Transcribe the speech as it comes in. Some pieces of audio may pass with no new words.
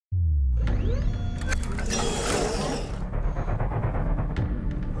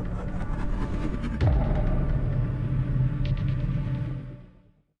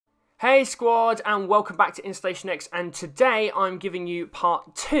Hey squad, and welcome back to InstallationX, and today I'm giving you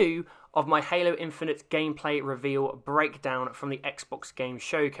part 2 of my Halo Infinite gameplay reveal breakdown from the Xbox Game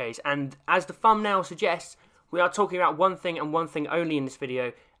Showcase. And as the thumbnail suggests, we are talking about one thing and one thing only in this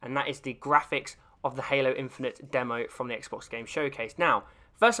video, and that is the graphics of the Halo Infinite demo from the Xbox Game Showcase. Now,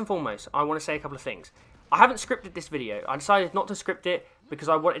 first and foremost, I want to say a couple of things. I haven't scripted this video. I decided not to script it because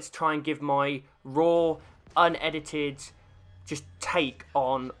I wanted to try and give my raw, unedited just take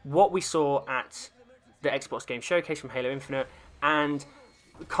on what we saw at the Xbox Game Showcase from Halo Infinite and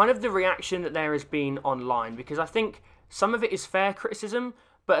kind of the reaction that there has been online, because I think some of it is fair criticism,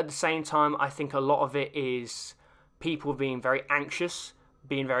 but at the same time I think a lot of it is people being very anxious,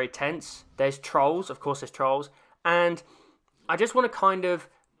 being very tense. There's trolls, of course there's trolls, and I just want to kind of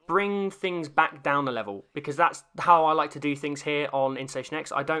bring things back down a level, because that's how I like to do things here on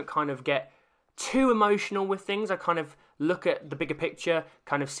InstallationX. I don't kind of get too emotional with things. I kind of look at the bigger picture,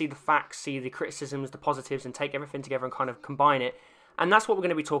 kind of see the facts, see the criticisms, the positives, and take everything together and kind of combine it. And that's what we're going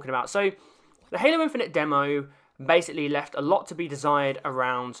to be talking about. So the Halo Infinite demo basically left a lot to be desired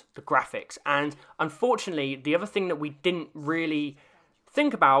around the graphics. And unfortunately, the other thing that we didn't really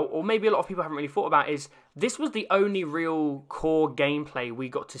think about, or maybe a lot of people haven't really thought about, is this was the only real core gameplay we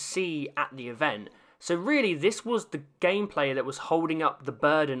got to see at the event. So really, this was the gameplay that was holding up the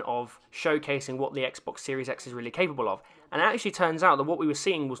burden of showcasing what the Xbox Series X is really capable of. And it actually turns out that what we were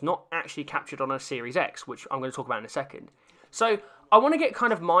seeing was not actually captured on a Series X, which I'm going to talk about in a second. So I want to get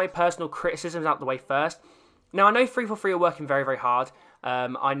kind of my personal criticisms out the way first. Now, I know 343 are working very, very hard.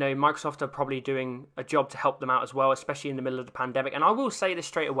 I know Microsoft are probably doing a job to help them out as well, especially in the middle of the pandemic. And I will say this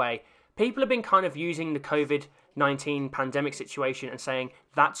straight away. People have been kind of using the COVID-19 pandemic situation and saying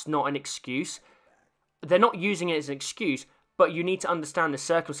that's not an excuse. They're not using it as an excuse, but you need to understand the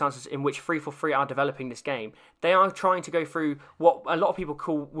circumstances in which 343 are developing this game. They are trying to go through what a lot of people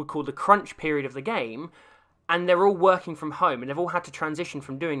would call the crunch period of the game, and they're all working from home, and they've all had to transition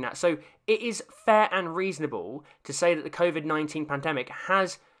from doing that. So it is fair and reasonable to say that the COVID-19 pandemic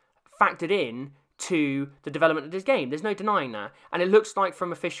has factored in to the development of this game. There's no denying that. And it looks like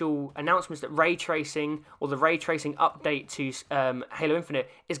from official announcements that ray tracing, or the ray tracing update to Halo Infinite,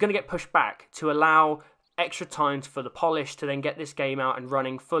 is going to get pushed back to allow extra time for the polish to then get this game out and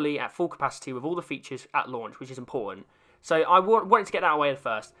running fully at full capacity with all the features at launch, which is important. So I wanted to get that out of the way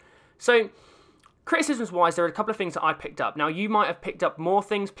first. So criticisms wise, there are a couple of things that I picked up. Now, you might have picked up more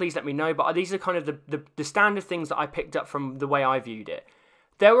things, please let me know, but these are kind of the standard things that I picked up from the way I viewed it.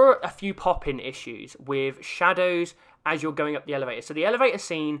 There were a few pop-in issues with shadows as you're going up the elevator. So the elevator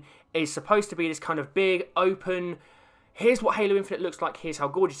scene is supposed to be this kind of big, open, here's what Halo Infinite looks like, here's how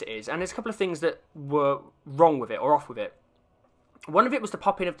gorgeous it is. And there's a couple of things that were wrong with it, or off with it. One of it was the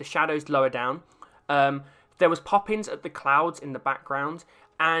pop-in of the shadows lower down. There was pop-ins at the clouds in the background.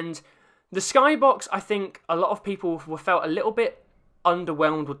 And the skybox, I think a lot of people felt a little bit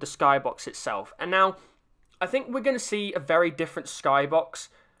underwhelmed with the skybox itself. And now, I think we're going to see a very different skybox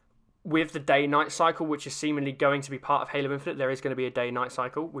with the day-night cycle, which is seemingly going to be part of Halo Infinite. There is going to be a day-night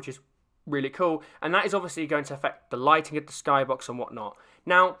cycle, which is really cool. And that is obviously going to affect the lighting of the skybox and whatnot.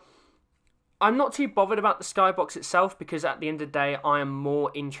 Now, I'm not too bothered about the skybox itself, because at the end of the day, I am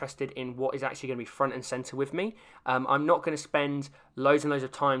more interested in what is actually going to be front and center with me. I'm not going to spend loads and loads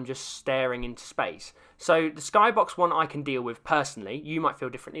of time just staring into space. So the skybox one I can deal with personally. You might feel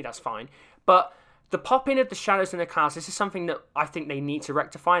differently, that's fine. But the pop-in of the shadows in the clouds, this is something that I think they need to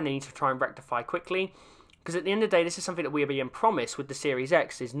rectify, and they need to try and rectify quickly. Because at the end of the day, this is something that we are being promised with the Series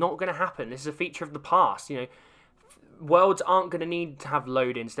X is not going to happen. This is a feature of the past. You know, worlds aren't going to need to have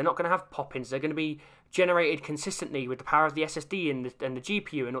load-ins. They're not going to have pop-ins. They're going to be generated consistently with the power of the SSD and the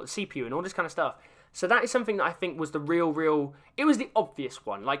GPU and the CPU and all this kind of stuff. So that is something that I think was the real. It was the obvious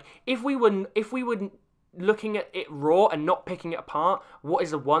one. Like if we were looking at it raw and not picking it apart, what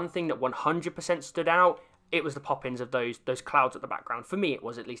is the one thing that 100% stood out? It was the pop-ins of those clouds at the background. For me, it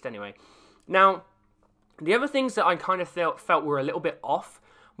was, at least anyway. Now, the other things that I kind of felt were a little bit off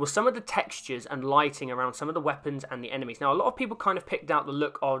was some of the textures and lighting around some of the weapons and the enemies. Now, a lot of people kind of picked out the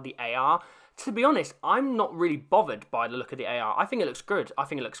look of the AR. To be honest, I'm not really bothered by the look of the AR. I think it looks good. I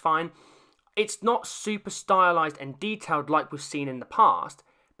think it looks fine. It's not super stylized and detailed like we've seen in the past,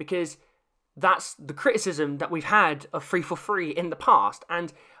 because that's the criticism that we've had of 343 in the past.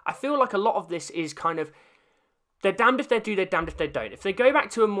 And I feel like a lot of this is kind of, they're damned if they do, they're damned if they don't. If they go back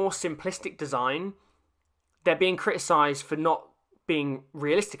to a more simplistic design, they're being criticised for not being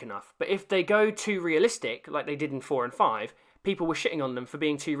realistic enough. But if they go too realistic, like they did in 4 and 5, people were shitting on them for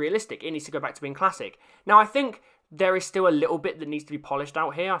being too realistic. It needs to go back to being classic. Now, I think there is still a little bit that needs to be polished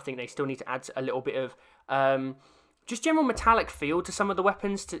out here. I think they still need to add a little bit of just general metallic feel to some of the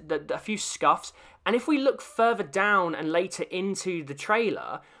weapons, a few scuffs. And if we look further down and later into the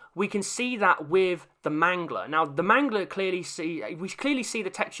trailer, we can see that with the Mangler. Now, the Mangler we clearly see the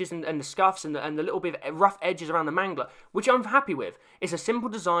textures and the scuffs and the little bit of rough edges around the Mangler, which I'm happy with. It's a simple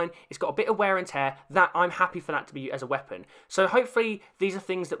design. It's got a bit of wear and tear. That I'm happy for that to be as a weapon. So hopefully these are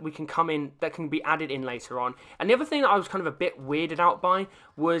things that we can that can be added in later on. And the other thing that I was kind of a bit weirded out by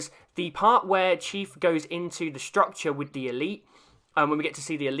was the part where Chief goes into the structure with the Elite. When we get to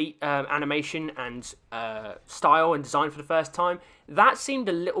see the Elite animation and style and design for the first time, that seemed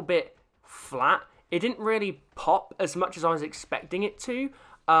a little bit flat. It didn't really pop as much as I was expecting it to.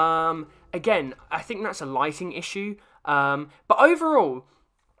 Again, I think that's a lighting issue. But overall,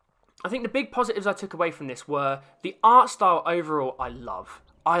 I think the big positives I took away from this were the art style overall I love.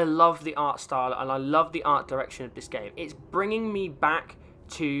 I love the art style and I love the art direction of this game. It's bringing me back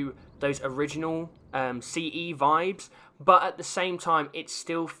to those original CE vibes, but at the same time, it's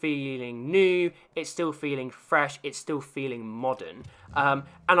still feeling new, it's still feeling fresh, it's still feeling modern. And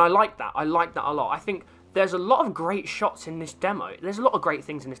I like that. I like that a lot. I think there's a lot of great shots in this demo. There's a lot of great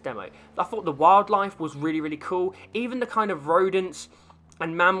things in this demo. I thought the wildlife was really, really cool. Even the kind of rodents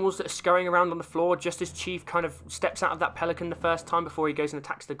and mammals that are scurrying around on the floor just as Chief kind of steps out of that pelican the first time before he goes and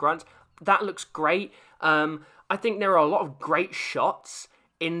attacks the grunts. That looks great. I think there are a lot of great shots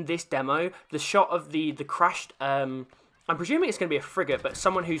in this demo. The shot of the crashed... I'm presuming it's going to be a frigate, but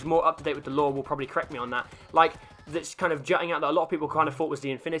someone who's more up-to-date with the lore will probably correct me on that. Like, that's kind of jutting out that a lot of people kind of thought was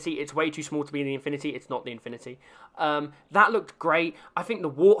the Infinity. It's way too small to be the Infinity. It's not the Infinity. That looked great. I think the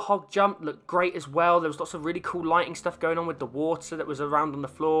Warthog jump looked great as well. There was lots of really cool lighting stuff going on with the water that was around on the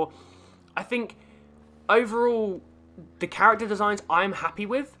floor. I think, overall, the character designs I'm happy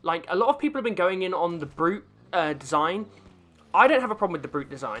with. Like, a lot of people have been going in on the Brute design. I don't have a problem with the Brute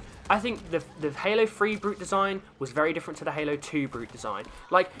design. I think the Halo 3 Brute design was very different to the Halo 2 Brute design.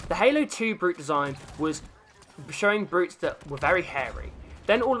 Like, the Halo 2 Brute design was showing Brutes that were very hairy.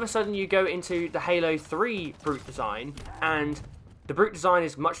 Then all of a sudden you go into the Halo 3 Brute design, and the Brute design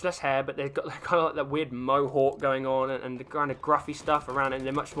is much less hair, but they've got kind of like that weird mohawk going on, and the kind of gruffy stuff around it, and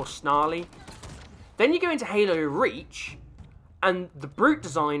they're much more snarly. Then you go into Halo Reach, and the Brute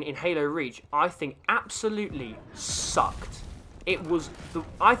design in Halo Reach, I think, absolutely sucked. It was,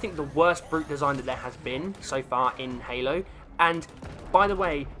 I think, the worst Brute design that there has been so far in Halo. And, by the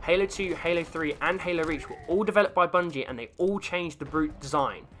way, Halo 2, Halo 3, and Halo Reach were all developed by Bungie, and they all changed the Brute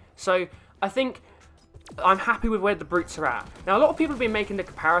design. So, I think I'm happy with where the Brutes are at. Now, a lot of people have been making the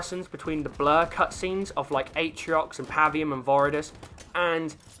comparisons between the blur cutscenes of, like, Atriox and Pavium and Voridus,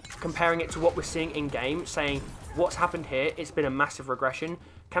 and comparing it to what we're seeing in-game, saying, what's happened here? It's been a massive regression.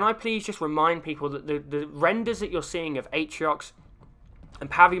 Can I please just remind people that the renders that you're seeing of Atriox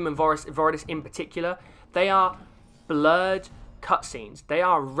and Pavium and Voridus in particular, they are blurred cutscenes. They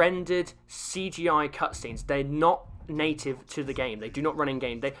are rendered CGI cutscenes. They're not native to the game. They do not run in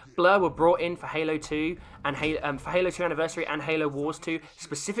game. Blur were brought in for Halo 2 and for Halo 2 Anniversary and Halo Wars 2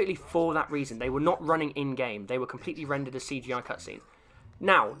 specifically for that reason. They were not running in game. They were completely rendered as CGI cutscenes.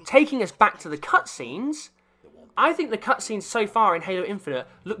 Now, taking us back to the cutscenes, I think the cutscenes so far in Halo Infinite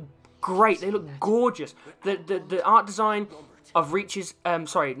look great. They look gorgeous. The art design of Reach's,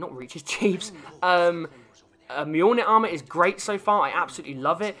 Chief's, Mjolnir armor is great so far. I absolutely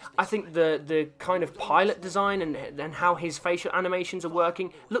love it. I think the kind of pilot design and how his facial animations are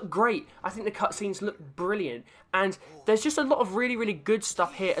working look great. I think the cutscenes look brilliant. And there's just a lot of really, really good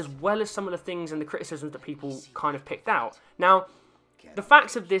stuff here, as well as some of the things and the criticisms that people kind of picked out. Now, the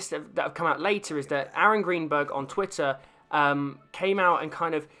facts of this that have come out later is that Aaron Greenberg on Twitter came out and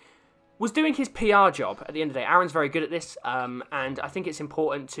kind of was doing his PR job at the end of the day. Aaron's very good at this, and I think it's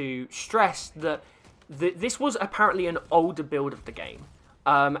important to stress that this was apparently an older build of the game,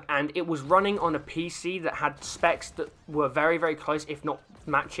 and it was running on a PC that had specs that were very, very close, if not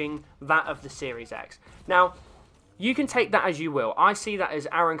matching, that of the Series X. Now, you can take that as you will. I see that as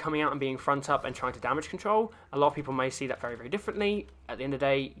Aaron coming out and being front up and trying to damage control. A lot of people may see that very, very differently. At the end of the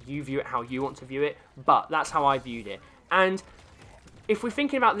day, you view it how you want to view it, but that's how I viewed it. And if we're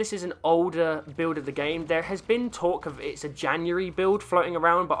thinking about this as an older build of the game, there has been talk of it's a January build floating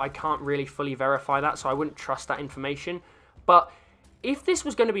around, but I can't really fully verify that, so I wouldn't trust that information. But if this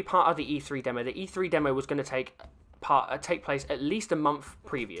was going to be part of the E3 demo, the E3 demo was going to take place at least a month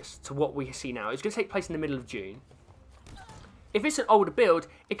previous to what we see now. It's going to take place in the middle of June. If it's an older build,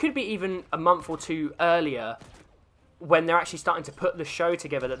 it could be even a month or two earlier when they're actually starting to put the show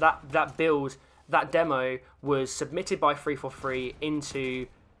together, that build, that demo was submitted by 343 into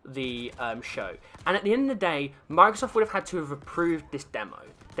the show. And at the end of the day, Microsoft would have had to have approved this demo.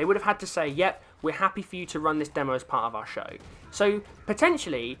 They would have had to say, yep, we're happy for you to run this demo as part of our show. So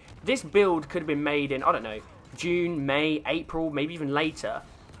potentially, this build could have been made in, I don't know, June, May, April, maybe even later.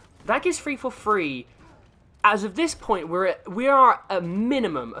 That gives 343, as of this point, we are a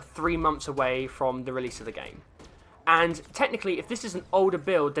minimum of 3 months away from the release of the game. And technically, if this is an older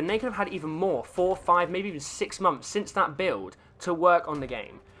build, then they could have had even more, 4, 5, maybe even 6 months since that build to work on the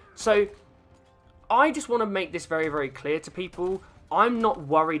game. So I just want to make this very, very clear to people. I'm not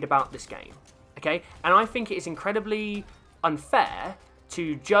worried about this game, okay? And I think it is incredibly unfair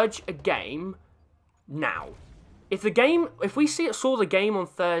to judge a game now. If we saw the game on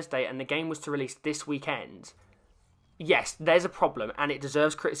Thursday and the game was to release this weekend, yes, there's a problem and it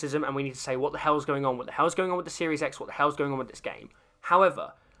deserves criticism and we need to say what the hell's going on, what the hell's going on with the Series X, what the hell's going on with this game.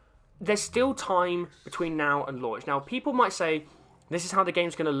 However, there's still time between now and launch. Now, people might say, this is how the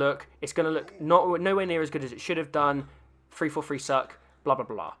game's going to look. It's going to look nowhere near as good as it should have done. 343 suck, blah, blah,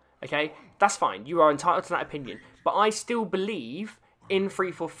 blah. Okay? That's fine. You are entitled to that opinion. But I still believe in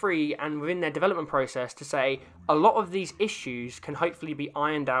 343 and within their development process to say a lot of these issues can hopefully be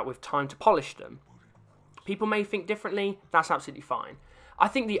ironed out with time to polish them. People may think differently. That's absolutely fine. I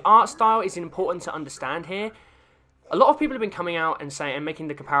think the art style is important to understand here. A lot of people have been coming out and making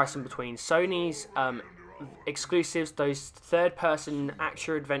the comparison between Sony's exclusives, those third-person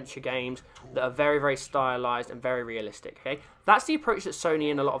action-adventure games that are very, very stylized and very realistic, okay? That's the approach that Sony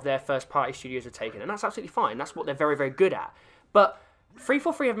and a lot of their first-party studios have taken, and that's absolutely fine. That's what they're very, very good at. But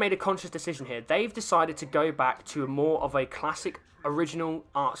 343 have made a conscious decision here. They've decided to go back to more of a classic, original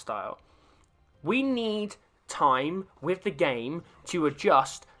art style. We need time with the game to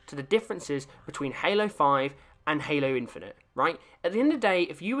adjust to the differences between Halo 5 and Halo Infinite, right? At the end of the day,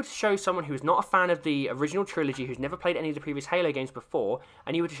 if you were to show someone who is not a fan of the original trilogy, who's never played any of the previous Halo games before,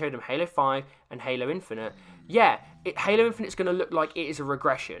 and you were to show them Halo 5 and Halo Infinite, yeah, Halo Infinite's going to look like it is a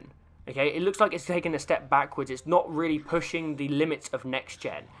regression, okay? It looks like it's taking a step backwards. It's not really pushing the limits of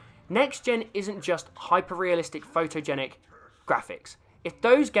next-gen. Next-gen isn't just hyper-realistic, photogenic graphics. If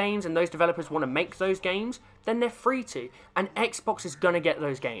those games and those developers want to make those games, then they're free to. And Xbox is going to get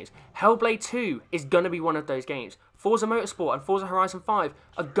those games. Hellblade 2 is going to be one of those games. Forza Motorsport and Forza Horizon 5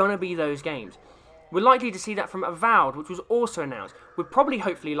 are going to be those games. We're likely to see that from Avowed, which was also announced. We're probably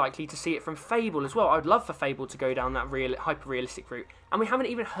hopefully likely to see it from Fable as well. I would love for Fable to go down that hyper-realistic route. And we haven't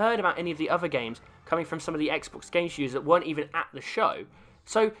even heard about any of the other games coming from some of the Xbox game studios that weren't even at the show.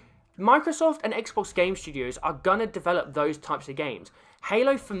 So Microsoft and Xbox game studios are going to develop those types of games.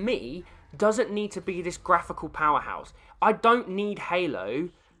 Halo, for me, doesn't need to be this graphical powerhouse. I don't need Halo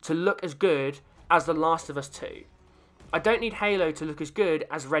to look as good as The Last of Us 2. I don't need Halo to look as good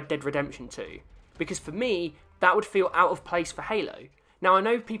as Red Dead Redemption 2. Because for me, that would feel out of place for Halo. Now, I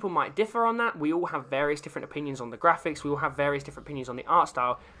know people might differ on that. We all have various different opinions on the graphics. We all have various different opinions on the art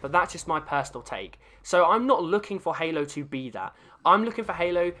style. But that's just my personal take. So I'm not looking for Halo to be that. I'm looking for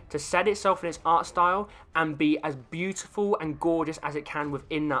Halo to set itself in its art style and be as beautiful and gorgeous as it can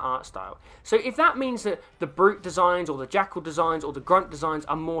within that art style. So if that means that the Brute designs or the Jackal designs or the Grunt designs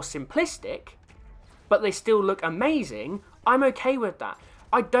are more simplistic, but they still look amazing, I'm okay with that.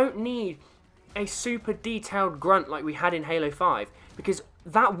 I don't need a super detailed Grunt like we had in Halo 5, because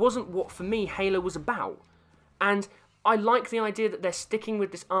that wasn't what, for me, Halo was about. And I like the idea that they're sticking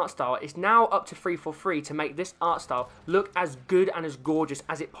with this art style. It's now up to 343 to make this art style look as good and as gorgeous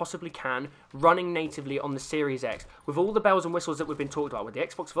as it possibly can, running natively on the Series X, with all the bells and whistles that we've been talked about, with the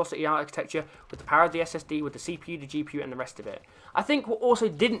Xbox Velocity architecture, with the power of the SSD, with the CPU, the GPU, and the rest of it. I think what also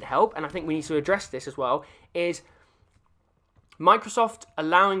didn't help, and I think we need to address this as well, is Microsoft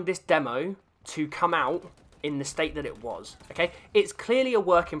allowing this demo to come out in the state that it was, okay? It's clearly a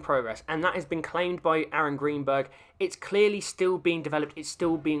work in progress, and that has been claimed by Aaron Greenberg. It's clearly still being developed, it's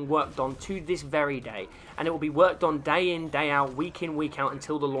still being worked on to this very day, and it will be worked on day in, day out, week in, week out,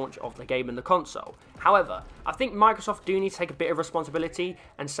 until the launch of the game and the console. However, I think Microsoft do need to take a bit of responsibility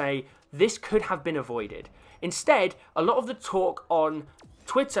and say, this could have been avoided. Instead, a lot of the talk on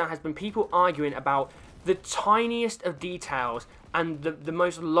Twitter has been people arguing about the tiniest of details and the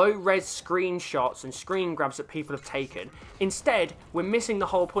most low-res screenshots and screen grabs that people have taken. Instead, we're missing the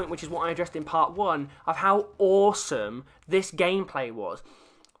whole point, which is what I addressed in part 1, of how awesome this gameplay was.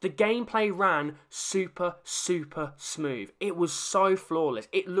 The gameplay ran super, super smooth. It was so flawless.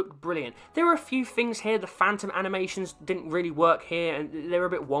 It looked brilliant. There were a few things here. The phantom animations didn't really work here, and they were a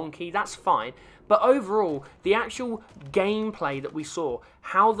bit wonky. That's fine. But overall, the actual gameplay that we saw,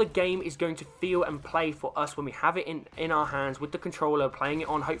 how the game is going to feel and play for us when we have it in our hands with the controller, playing it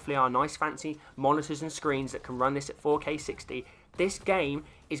on hopefully our nice fancy monitors and screens that can run this at 4K 60, this game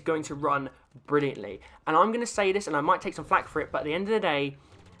is going to run brilliantly. And I'm going to say this, and I might take some flack for it, but at the end of the day,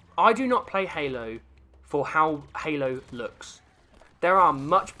 I do not play Halo for how Halo looks. There are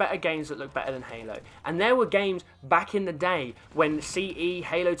much better games that look better than Halo. And there were games back in the day when CE,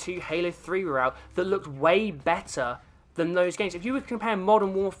 Halo 2, Halo 3 were out that looked way better than those games. If you would compare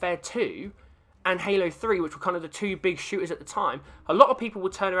Modern Warfare 2 and Halo 3, which were kind of the two big shooters at the time, a lot of people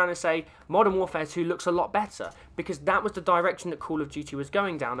would turn around and say Modern Warfare 2 looks a lot better because that was the direction that Call of Duty was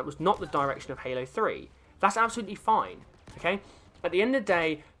going down. That was not the direction of Halo 3. That's absolutely fine, okay? At the end of the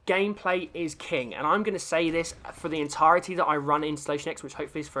day, gameplay is king, and I'm going to say this for the entirety that I run InstallationX, which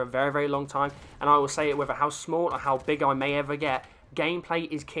hopefully is for a very, very long time, and I will say it whether how small or how big I may ever get.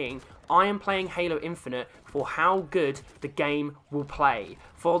 Gameplay is king. I am playing Halo Infinite for how good the game will play,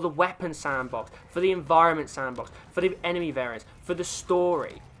 for the weapon sandbox, for the environment sandbox, for the enemy variants, for the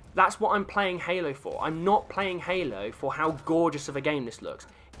story. That's what I'm playing Halo for. I'm not playing Halo for how gorgeous of a game this looks.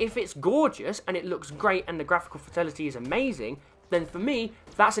 If it's gorgeous and it looks great and the graphical fidelity is amazing, then for me,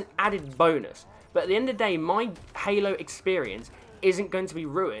 that's an added bonus. But at the end of the day, my Halo experience isn't going to be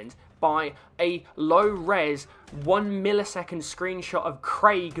ruined by a low-res 1 millisecond screenshot of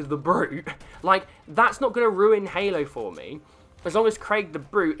Craig the Brute. Like, that's not going to ruin Halo for me. As long as Craig the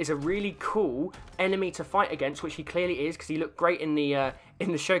Brute is a really cool enemy to fight against, which he clearly is, because he looked great in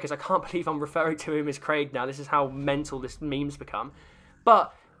the showcase. I can't believe I'm referring to him as Craig now. This is how mental this meme's become.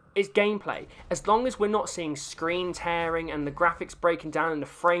 But it's gameplay. As long as we're not seeing screen tearing and the graphics breaking down and the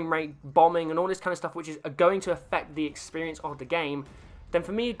frame rate bombing and all this kind of stuff, which is going to affect the experience of the game, then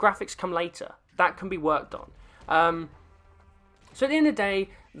for me, graphics come later. That can be worked on. So at the end of the day,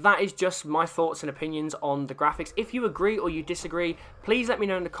 that is just my thoughts and opinions on the graphics. If you agree or you disagree, please let me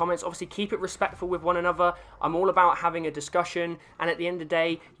know in the comments. Obviously, keep it respectful with one another. I'm all about having a discussion, and at the end of the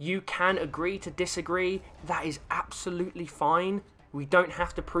day, you can agree to disagree. That is absolutely fine. We don't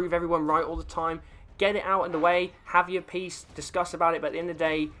have to prove everyone right all the time. Get it out in the way, have your piece, discuss about it, but at the end of the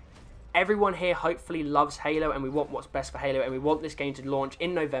day, everyone here hopefully loves Halo, and we want what's best for Halo, and we want this game to launch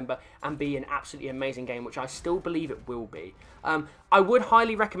in November and be an absolutely amazing game, which I still believe it will be. I would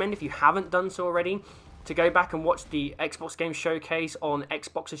highly recommend, if you haven't done so already, to go back and watch the Xbox Game Showcase on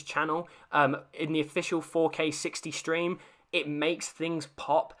Xbox's channel in the official 4K 60 stream. It makes things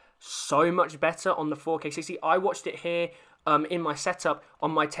pop so much better on the 4K 60. I watched it here in my setup on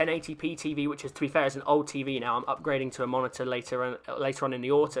my 1080p TV, which is, to be fair, is an old TV now. I'm upgrading to a monitor later on in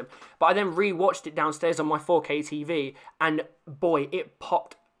the autumn. But I then re-watched it downstairs on my 4K TV, and boy, it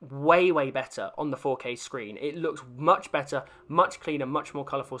popped way, way better on the 4K screen. It looks much better, much cleaner, much more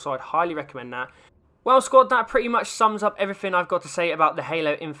colourful, so I'd highly recommend that. Well, squad, that pretty much sums up everything I've got to say about the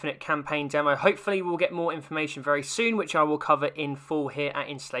Halo Infinite campaign demo. Hopefully we'll get more information very soon, which I will cover in full here at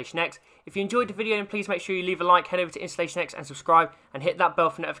InstallationX. If you enjoyed the video, then please make sure you leave a like, head over to InstallationX and subscribe, and hit that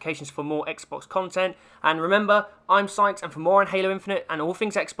bell for notifications for more Xbox content. And remember, I'm Sykes, and for more on Halo Infinite and all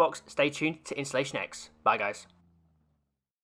things Xbox, stay tuned to InstallationX. Bye, guys.